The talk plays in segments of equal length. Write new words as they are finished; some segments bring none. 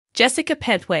Jessica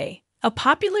Pettway, a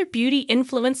popular beauty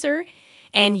influencer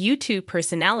and YouTube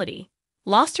personality,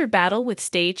 lost her battle with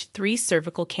stage 3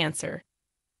 cervical cancer.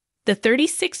 The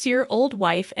 36-year-old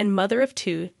wife and mother of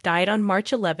two died on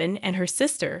March 11, and her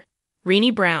sister, Renee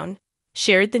Brown,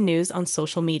 shared the news on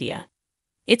social media.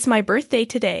 "It's my birthday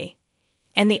today,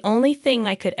 and the only thing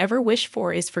I could ever wish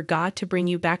for is for God to bring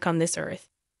you back on this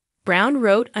earth," Brown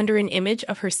wrote under an image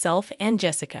of herself and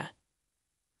Jessica.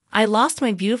 "I lost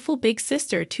my beautiful big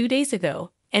sister 2 days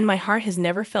ago, and my heart has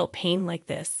never felt pain like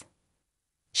this."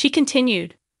 She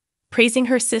continued, praising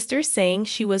her sister, saying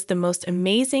she was the most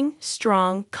amazing,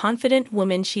 strong, confident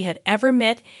woman she had ever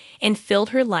met and filled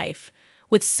her life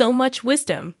with so much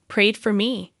wisdom, prayed for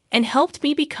me, and helped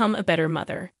me become a better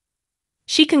mother.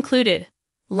 She concluded,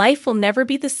 "Life will never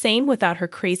be the same without her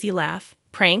crazy laugh,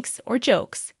 pranks, or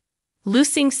jokes.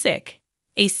 Losing sick,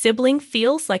 a sibling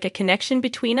feels like a connection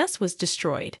between us was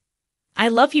destroyed. I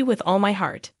love you with all my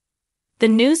heart." The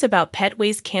news about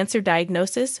Pettway's cancer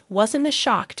diagnosis wasn't a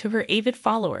shock to her avid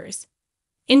followers.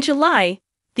 In July,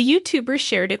 the YouTuber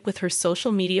shared it with her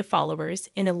social media followers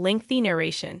in a lengthy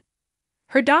narration.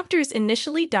 Her doctors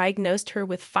initially diagnosed her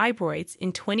with fibroids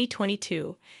in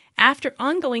 2022 after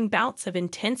ongoing bouts of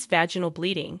intense vaginal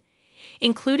bleeding,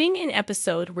 including an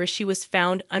episode where she was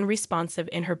found unresponsive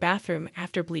in her bathroom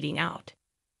after bleeding out.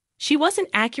 She wasn't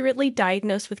accurately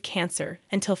diagnosed with cancer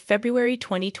until February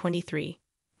 2023.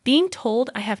 "Being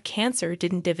told I have cancer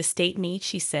didn't devastate me,"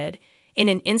 she said in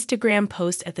an Instagram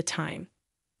post at the time.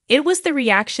 "It was the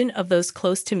reaction of those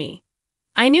close to me.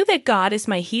 I knew that God is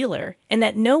my healer and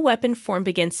that no weapon formed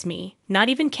against me, not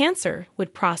even cancer,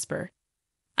 would prosper.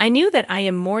 I knew that I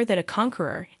am more than a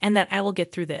conqueror and that I will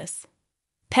get through this."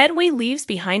 Pettway leaves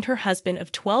behind her husband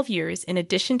of 12 years in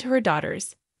addition to her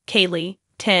daughters, Kaylee,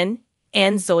 10,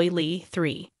 and Zoe Lee,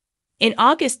 3. In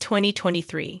August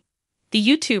 2023, the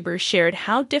YouTuber shared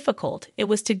how difficult it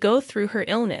was to go through her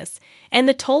illness and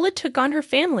the toll it took on her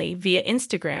family via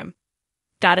Instagram.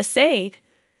 "Gotta say,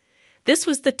 this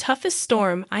was the toughest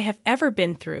storm I have ever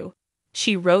been through,"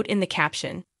 she wrote in the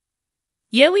caption.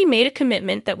 "Yet we made a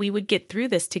commitment that we would get through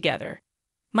this together.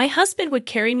 My husband would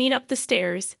carry me up the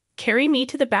stairs, carry me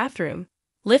to the bathroom,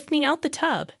 lift me out the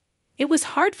tub. It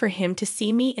was hard for him to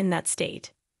see me in that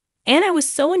state. And I was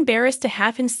so embarrassed to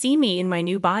have him see me in my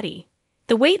new body.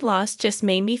 The weight loss just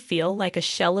made me feel like a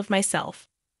shell of myself.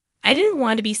 I didn't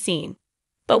want to be seen.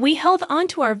 But we held on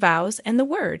to our vows and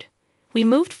the word. We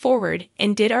moved forward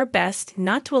and did our best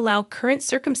not to allow current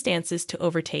circumstances to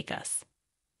overtake us.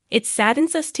 It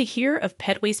saddens us to hear of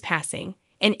Pettway's passing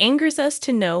and angers us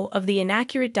to know of the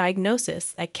inaccurate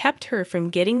diagnosis that kept her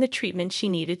from getting the treatment she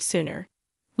needed sooner.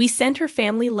 We send her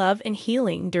family love and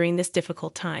healing during this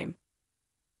difficult time."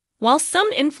 While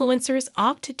some influencers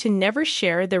opt to never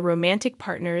share their romantic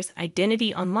partner's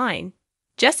identity online,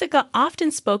 Jessica often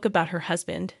spoke about her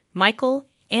husband, Michael,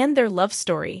 and their love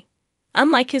story.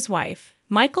 Unlike his wife,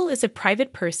 Michael is a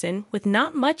private person with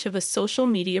not much of a social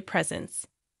media presence.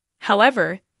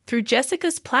 However, through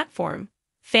Jessica's platform,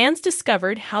 fans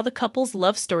discovered how the couple's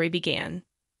love story began.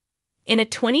 In a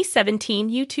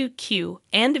 2017 YouTube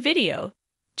Q&A video,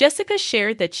 Jessica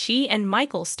shared that she and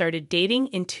Michael started dating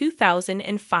in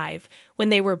 2005 when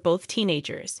they were both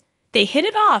teenagers. They hit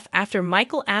it off after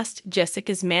Michael asked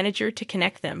Jessica's manager to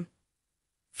connect them.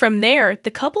 From there, the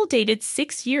couple dated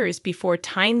 6 years before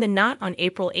tying the knot on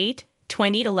April 8,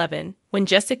 2011, when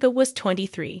Jessica was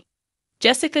 23.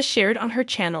 Jessica shared on her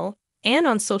channel and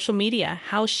on social media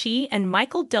how she and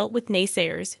Michael dealt with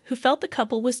naysayers who felt the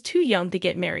couple was too young to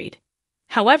get married.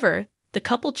 However, the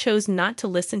couple chose not to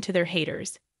listen to their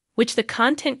haters, which the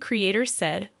content creator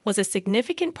said was a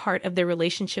significant part of their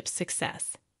relationship's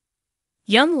success.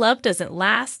 "Young love doesn't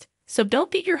last, so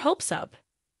don't get your hopes up.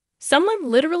 Someone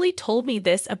literally told me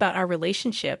this about our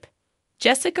relationship,"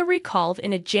 Jessica recalled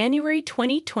in a January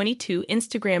 2022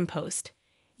 Instagram post.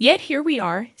 "Yet here we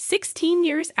are, 16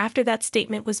 years after that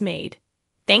statement was made.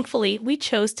 Thankfully, we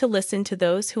chose to listen to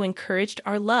those who encouraged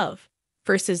our love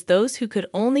versus those who could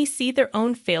only see their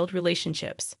own failed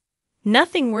relationships.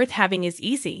 Nothing worth having is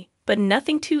easy, but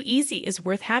nothing too easy is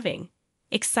worth having.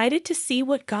 Excited to see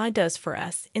what God does for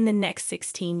us in the next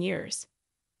 16 years."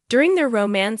 During their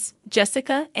romance,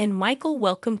 Jessica and Michael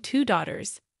welcomed 2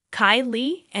 daughters, Kai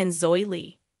Lee and Zoe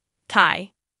Lee.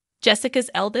 Kai, Jessica's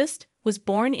eldest, was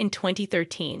born in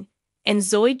 2013, and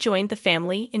Zoe joined the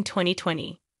family in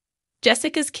 2020.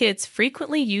 Jessica's kids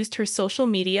frequently used her social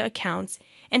media accounts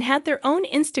and had their own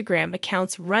Instagram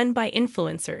accounts run by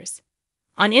influencers.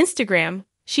 On Instagram,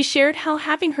 she shared how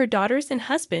having her daughters and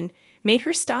husband made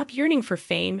her stop yearning for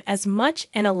fame as much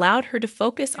and allowed her to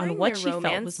focus on what she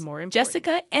felt was more important.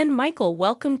 Jessica and Michael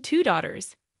welcomed 2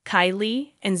 daughters,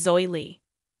 Kylie and Zoe Lee.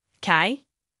 Kai,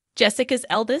 Jessica's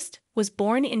eldest, was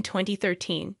born in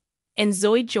 2013, and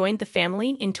Zoe joined the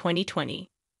family in 2020.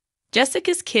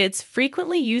 Jessica's kids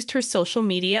frequently used her social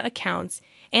media accounts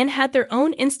and had their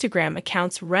own Instagram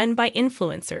accounts run by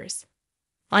influencers.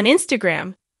 On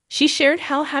Instagram, she shared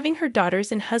how having her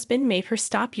daughters and husband made her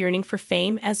stop yearning for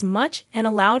fame as much and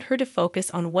allowed her to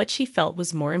focus on what she felt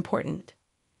was more important.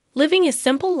 Living a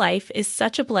simple life is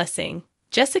such a blessing,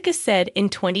 Jessica said in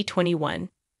 2021.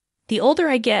 The older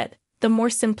I get, the more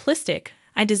simplistic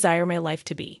I desire my life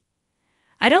to be.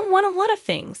 I don't want a lot of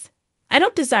things. I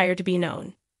don't desire to be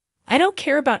known. I don't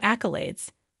care about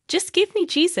accolades. Just give me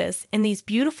Jesus and these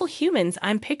beautiful humans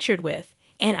I'm pictured with,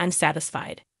 and I'm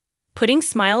satisfied. Putting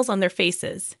smiles on their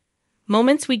faces.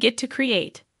 Moments we get to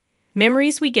create.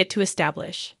 Memories we get to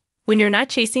establish. When you're not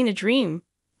chasing a dream,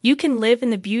 you can live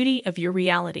in the beauty of your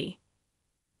reality.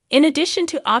 In addition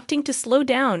to opting to slow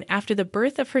down after the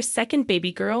birth of her second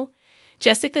baby girl,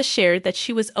 Jessica shared that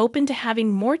she was open to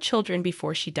having more children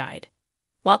before she died.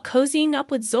 While cozying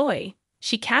up with Zoe,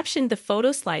 she captioned the photo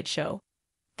slideshow,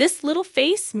 "This little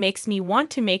face makes me want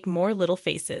to make more little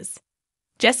faces."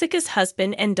 Jessica's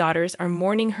husband and daughters are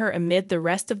mourning her amid the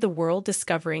rest of the world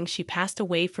discovering she passed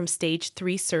away from stage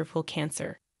 3 cervical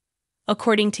cancer.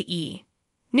 According to E!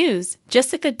 News,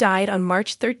 Jessica died on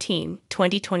March 13,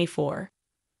 2024.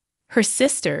 Her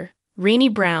sister, Rainey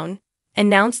Brown,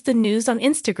 announced the news on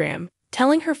Instagram,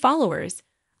 telling her followers,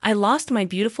 "I lost my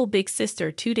beautiful big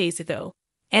sister 2 days ago,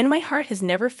 and my heart has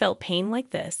never felt pain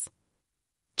like this."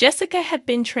 Jessica had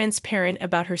been transparent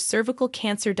about her cervical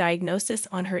cancer diagnosis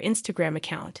on her Instagram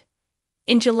account.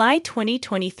 In July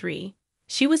 2023,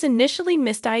 she was initially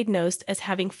misdiagnosed as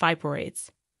having fibroids.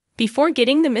 Before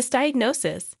getting the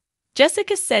misdiagnosis,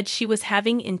 Jessica said she was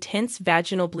having intense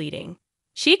vaginal bleeding.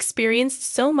 She experienced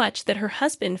so much that her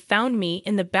husband found me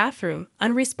in the bathroom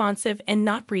unresponsive and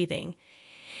not breathing,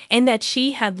 and that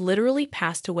she had literally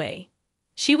passed away.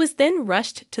 She was then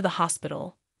rushed to the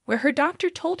hospital, where her doctor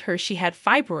told her she had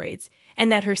fibroids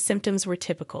and that her symptoms were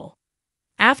typical.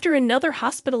 After another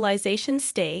hospitalization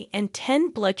stay and 10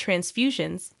 blood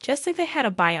transfusions, Jessica had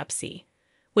a biopsy,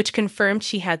 which confirmed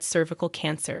she had cervical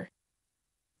cancer.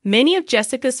 Many of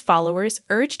Jessica's followers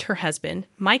urged her husband,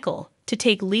 Michael, to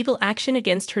take legal action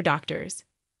against her doctors.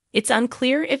 It's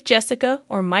unclear if Jessica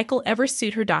or Michael ever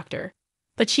sued her doctor,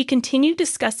 but she continued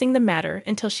discussing the matter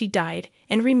until she died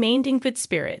and remained in good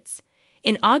spirits.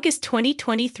 In August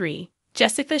 2023,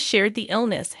 Jessica shared the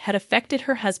illness had affected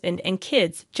her husband and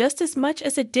kids just as much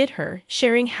as it did her,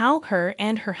 sharing how her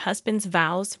and her husband's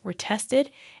vows were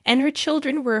tested and her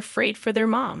children were afraid for their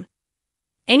mom.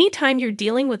 Anytime you're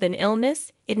dealing with an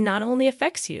illness, it not only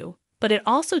affects you, but it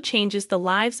also changes the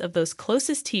lives of those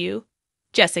closest to you,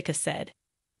 Jessica said.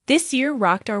 This year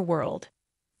rocked our world.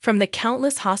 From the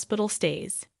countless hospital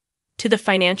stays to the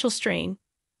financial strain,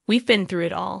 we've been through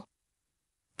it all.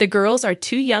 The girls are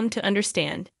too young to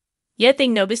understand, yet they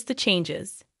noticed the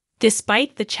changes.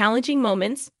 Despite the challenging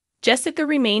moments, Jessica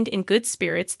remained in good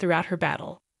spirits throughout her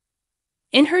battle.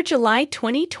 In her July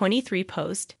 2023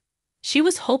 post, she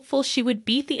was hopeful she would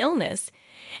beat the illness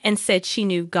and said she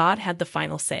knew God had the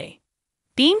final say.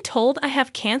 "Being told I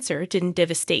have cancer didn't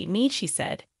devastate me," she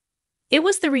said. "It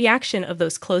was the reaction of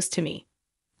those close to me.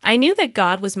 I knew that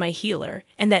God was my healer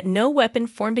and that no weapon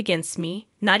formed against me,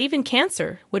 not even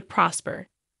cancer, would prosper.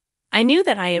 I knew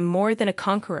that I am more than a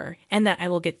conqueror and that I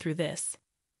will get through this."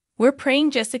 We're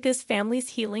praying Jessica's family's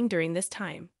healing during this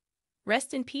time.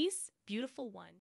 Rest in peace, beautiful one.